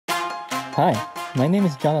Hi, my name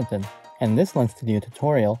is Jonathan, and in this Lens Studio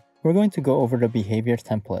tutorial, we're going to go over the Behaviors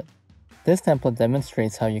template. This template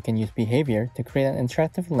demonstrates how you can use behavior to create an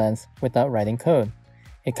interactive lens without writing code.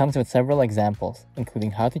 It comes with several examples,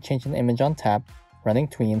 including how to change an image on tap, running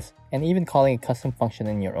tweens, and even calling a custom function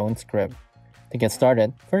in your own script. To get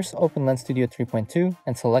started, first open Lens Studio 3.2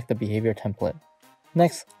 and select the behavior template.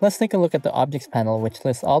 Next, let's take a look at the Objects panel, which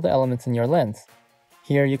lists all the elements in your lens.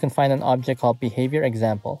 Here you can find an object called Behavior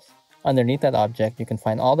Examples. Underneath that object, you can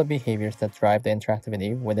find all the behaviors that drive the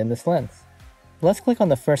interactivity within this lens. Let's click on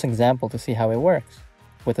the first example to see how it works.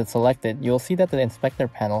 With it selected, you'll see that the inspector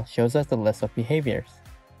panel shows us the list of behaviors.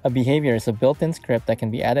 A behavior is a built-in script that can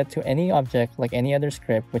be added to any object like any other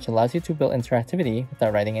script, which allows you to build interactivity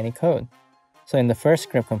without writing any code. So in the first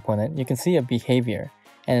script component, you can see a behavior,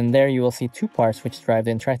 and in there you will see two parts which drive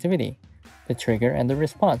the interactivity, the trigger and the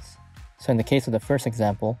response. So in the case of the first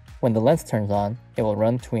example, when the lens turns on, it will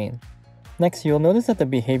run tween. Next, you'll notice that the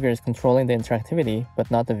behavior is controlling the interactivity, but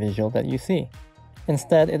not the visual that you see.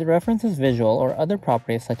 Instead, it references visual or other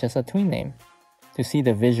properties such as a tween name. To see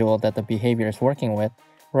the visual that the behavior is working with,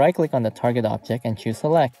 right-click on the target object and choose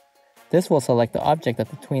Select. This will select the object that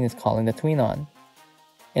the tween is calling the tween on.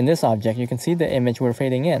 In this object, you can see the image we're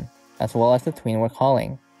fading in, as well as the tween we're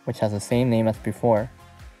calling, which has the same name as before.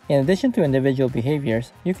 In addition to individual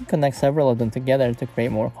behaviors, you can connect several of them together to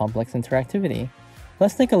create more complex interactivity.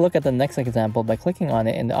 Let's take a look at the next example by clicking on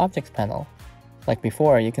it in the Objects panel. Like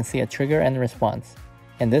before, you can see a trigger and response.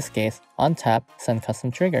 In this case, on tap, send custom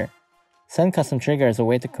trigger. Send custom trigger is a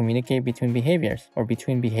way to communicate between behaviors or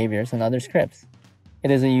between behaviors and other scripts. It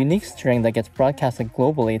is a unique string that gets broadcasted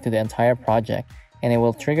globally to the entire project, and it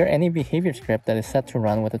will trigger any behavior script that is set to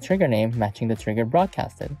run with a trigger name matching the trigger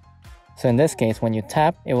broadcasted. So in this case, when you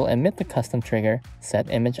tap, it will emit the custom trigger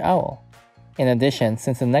setImageOwl. In addition,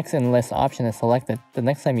 since the next in list option is selected, the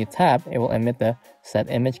next time you tap, it will emit the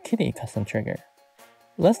setImageKitty custom trigger.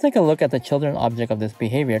 Let's take a look at the children object of this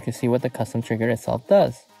behavior to see what the custom trigger itself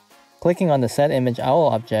does. Clicking on the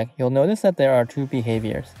setImageOwl object, you'll notice that there are two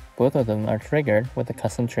behaviors. Both of them are triggered with the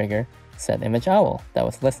custom trigger setImageOwl that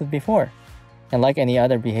was listed before. And like any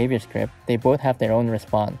other behavior script, they both have their own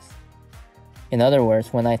response. In other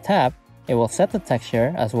words, when I tap, it will set the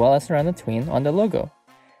texture as well as run the tween on the logo.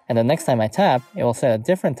 And the next time I tap, it will set a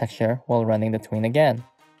different texture while running the tween again.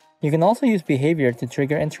 You can also use behavior to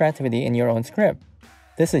trigger interactivity in your own script.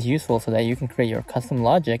 This is useful so that you can create your custom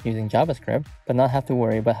logic using JavaScript, but not have to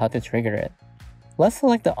worry about how to trigger it. Let's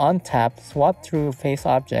select the on-tap swap through face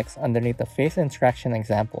objects underneath the face interaction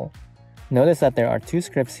example. Notice that there are two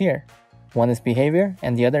scripts here. One is behavior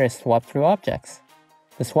and the other is swap through objects.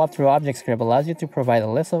 The swap through object script allows you to provide a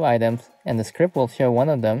list of items, and the script will show one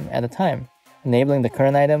of them at a time, enabling the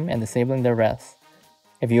current item and disabling the rest.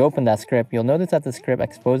 If you open that script, you'll notice that the script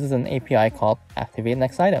exposes an API called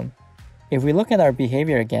activateNextItem. If we look at our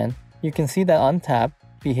behavior again, you can see that on tap,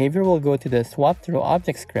 behavior will go to the swap through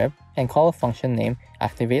object script and call a function named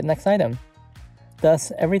activateNextItem.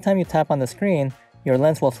 Thus, every time you tap on the screen, your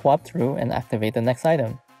lens will swap through and activate the next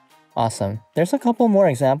item. Awesome. There's a couple more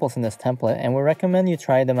examples in this template, and we recommend you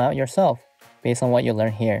try them out yourself, based on what you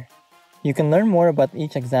learn here. You can learn more about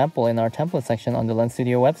each example in our template section on the Lens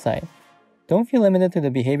Studio website. Don't feel limited to the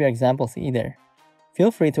behavior examples either.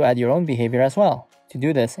 Feel free to add your own behavior as well. To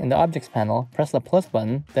do this, in the Objects panel, press the plus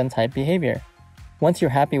button, then type behavior. Once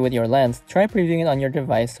you're happy with your lens, try previewing it on your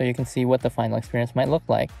device so you can see what the final experience might look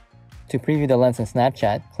like. To preview the lens in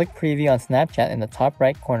Snapchat, click Preview on Snapchat in the top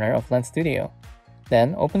right corner of Lens Studio.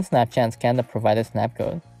 Then, open Snapchat and scan the provided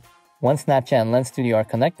snapcode. Once Snapchat and Lens Studio are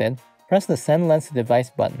connected, press the Send Lens to Device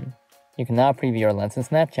button. You can now preview your lens in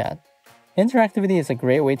Snapchat. Interactivity is a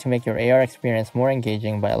great way to make your AR experience more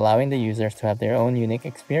engaging by allowing the users to have their own unique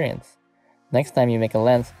experience. Next time you make a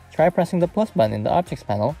lens, try pressing the plus button in the Objects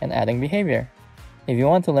panel and adding behavior. If you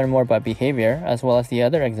want to learn more about behavior, as well as the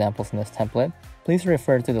other examples in this template, please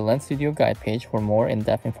refer to the Lens Studio guide page for more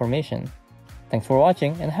in-depth information. Thanks for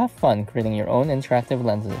watching, and have fun creating your own interactive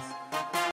lenses.